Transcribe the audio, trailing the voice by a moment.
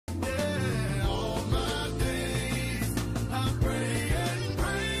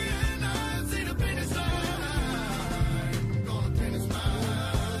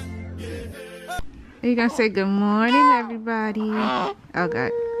Are you gonna say good morning, everybody? Oh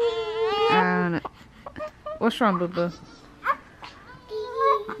God. I don't know. What's wrong, boo boo?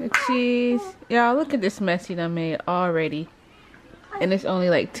 The cheese. Y'all, look at this mess he done made already. And it's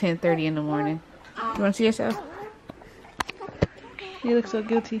only like 10:30 in the morning. You wanna see yourself? You look so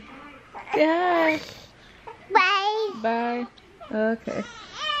guilty. Say hi. Bye. Bye. Okay.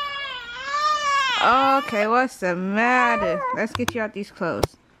 Okay, what's the matter? Let's get you out these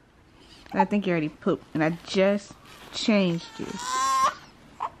clothes. I think you already pooped, and I just changed you.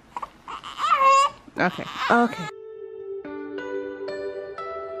 Okay, okay.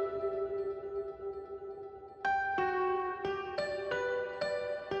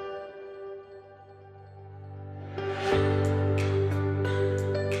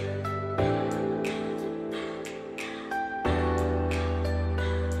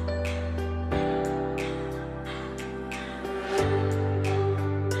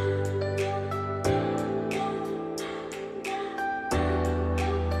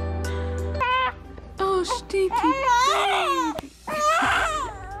 Stinky.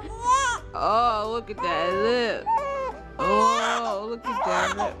 Oh, look at that lip. Oh, look at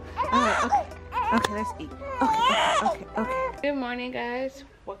that lip. Okay, let's eat. Okay. Good morning, guys.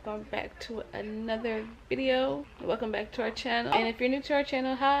 Welcome back to another video. Welcome back to our channel. And if you're new to our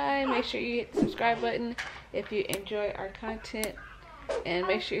channel, hi. Make sure you hit the subscribe button if you enjoy our content. And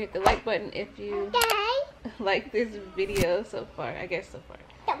make sure you hit the like button if you like this video so far. I guess so far.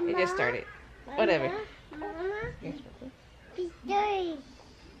 It just started. Whatever. Yes,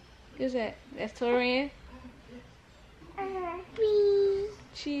 who's that? That's Torian.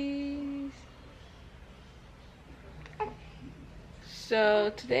 Cheese.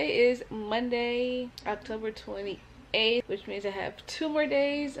 So today is Monday, October 28th, which means I have 2 more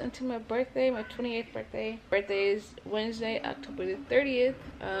days until my birthday, my 28th birthday. Birthday is Wednesday, October the 30th.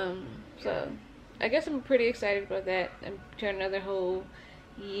 So I guess I'm pretty excited about that. I'm turning another whole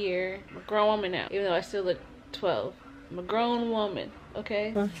year. I'm a grown woman now, even though I still look 12. I'm a grown woman,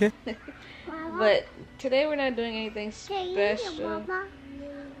 okay? Okay. But today we're not doing anything special.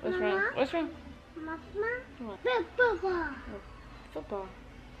 What's wrong? What's wrong? Football.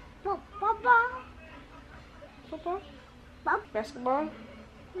 Football. Football. Basketball?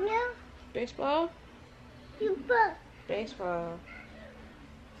 No. Baseball? Football. Baseball.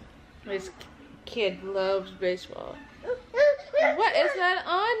 This kid loves baseball. What? It's not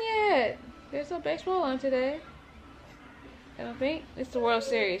on yet. There's no baseball on today. I don't think. It's the World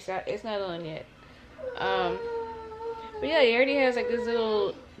Series. It's not on yet. But yeah, he already has like this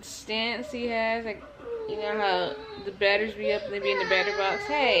little stance he has. Like, you know how the batters be up and they be in the batter box?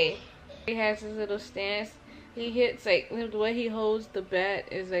 Hey. He has his little stance. He hits like, the way he holds the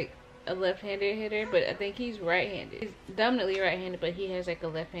bat is like a left-handed hitter, but I think he's right-handed. He's dominantly right-handed, but he has like a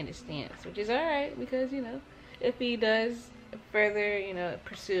left-handed stance, which is alright because, you know, if he does further, you know,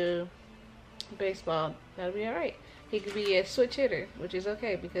 pursue baseball, that'll be alright. He could be a switch hitter, which is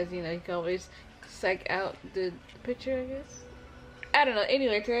okay because, you know, he can always psych out the pitcher, I guess. I don't know.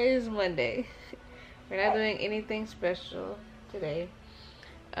 Anyway, today is Monday. We're not doing anything special today.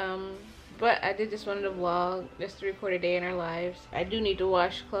 But I did just wanted to vlog, just to record a day in our lives. I do need to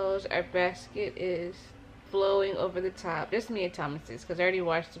wash clothes. Our basket is flowing over the top. Just me and Thomas's, because I already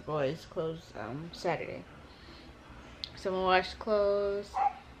washed the boys' clothes Saturday. So I'm gonna wash clothes.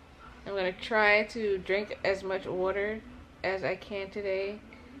 I'm gonna try to drink as much water as I can today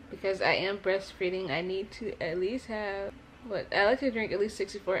because I am breastfeeding. I need to at least have, I like to drink at least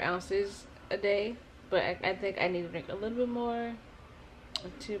 64 ounces a day, but I think I need to drink a little bit more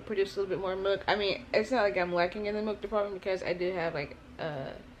to produce a little bit more milk. I mean, it's not like I'm lacking in the milk department because I do have like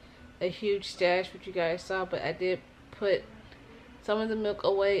a huge stash, which you guys saw, but I did put some of the milk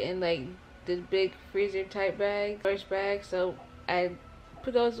away in like the big freezer type bag, storage bag. So I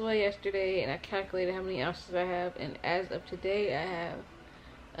put those away yesterday and I calculated how many ounces I have, and as of today I have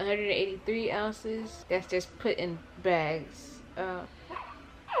 183 ounces. That's just put in bags. I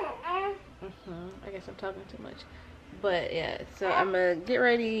guess I'm talking too much, but yeah, so I'm gonna get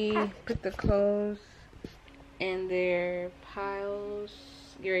ready, put the clothes in their piles,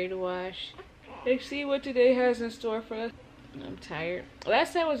 get ready to wash, and see what today has in store for us. I'm tired.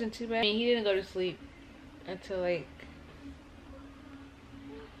 Last night wasn't too bad. I mean, he didn't go to sleep until like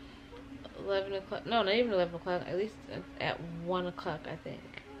 11 o'clock. No, not even 11 o'clock. At least at 1 o'clock, I think.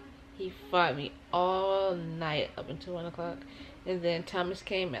 He fought me all night up until 1 o'clock. And then Thomas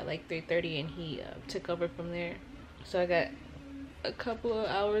came at like 3:30 and he took over from there. So I got a couple of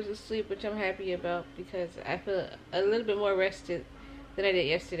hours of sleep, which I'm happy about because I feel a little bit more rested than I did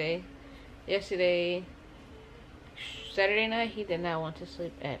yesterday. Yesterday, Saturday night, he did not want to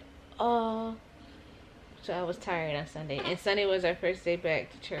sleep at all. So I was tired on Sunday. And Sunday was our first day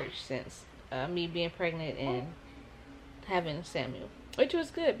back to church since me being pregnant and having Samuel. Which was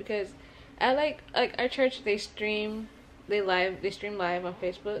good because I like our church, they stream live on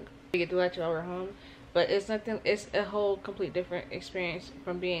Facebook. We get to watch it while we're home. But it's a whole complete different experience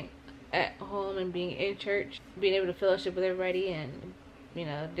from being at home and being in church. Being able to fellowship with everybody and, you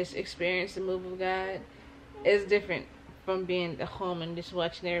know, just experience the move of God is different from being at home and just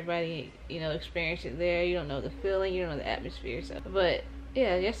watching everybody, you know, experience it there. You don't know the feeling, you don't know the atmosphere. So, but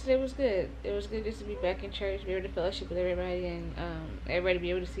yeah, yesterday was good. It was good just to be back in church, be able to fellowship with everybody, and everybody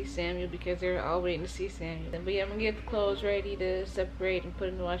be able to see Samuel because they're all waiting to see Samuel. But yeah, I'm gonna get the clothes ready to separate and put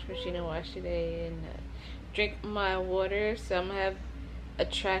in the wash machine and wash today, and drink my water. So I'm gonna have a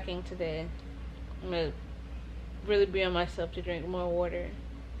tracking today. I'm gonna really be on myself to drink more water.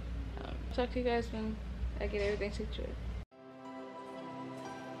 Talk to you guys when I get everything situated.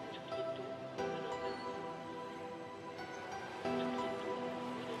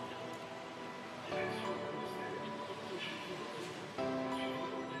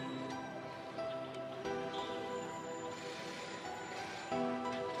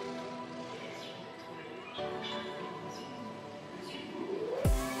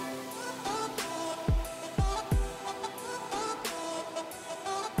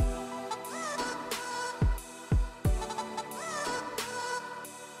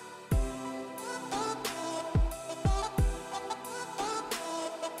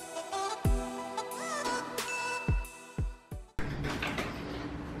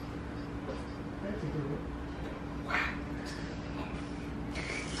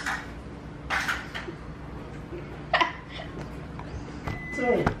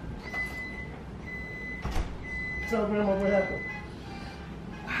 Sorry. Tell Grandma what happened.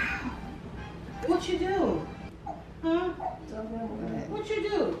 Wow. What you do? Huh? Tell Grandma what happened. What you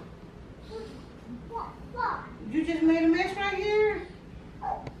do? You just made a mess right here?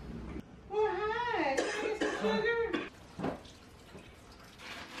 Well, hi. Can I get some sugar?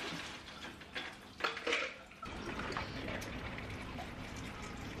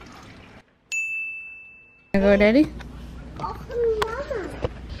 Go, Daddy. Mama.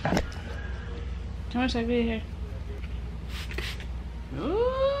 How much I be here?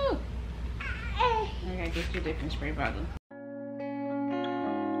 Ooh! I gotta get you a different spray bottle.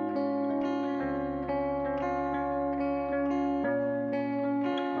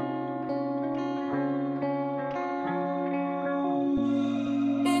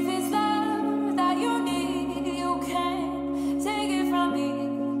 If it's love that you need, you can't take it from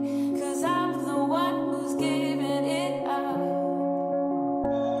me, 'cause I'm the one who's giving it up.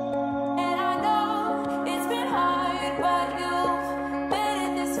 And I know it's been hard, but you've made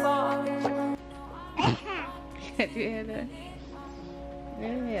it this far. Do you hear that?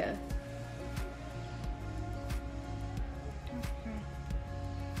 Yeah.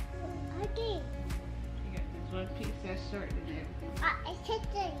 Okay. You got this one piece that's short and everything. It's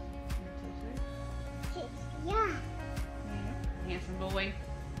hitting. That's Yeah. it. Handsome boy.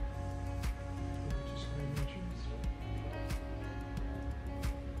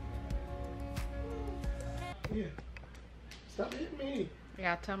 Yeah. Stop hitting me.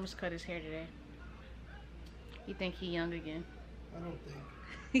 Yeah, Thomas cut his hair today. You think he young again? I don't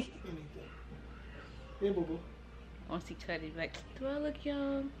think anything. Hey, boo boo. Once he cut it, like, do I look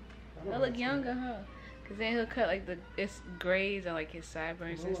young? don't I look like younger, huh? Cause then he'll cut like it's grays on like his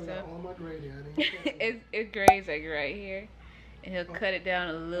sideburns and I stuff. got all my gray hair. I didn't cut it. It grays like right here, and he'll cut it down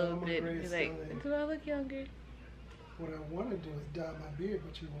a little all my bit. gray Be is like, still there. do I look younger? What I want to do is dye my beard,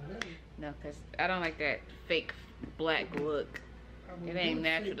 but you won't let me. No, cause I don't like that fake black look. I will It ain't do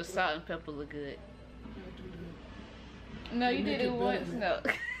natural. fake The black. salt and pepper look good. I do that. No, you You did make it it once. better,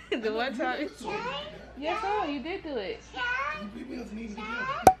 No, the one time. That's all you got. Yes, oh, you did do it. You people have to need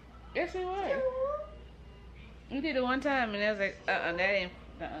together. Yes, it was. You did it one time, and I was like, that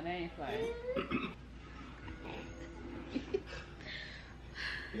ain't flying.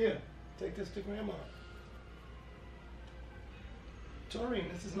 Yeah, take this to Grandma. Taurine,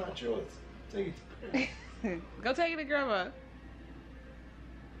 this is not yours. Take it to Grandma. Go take it to Grandma.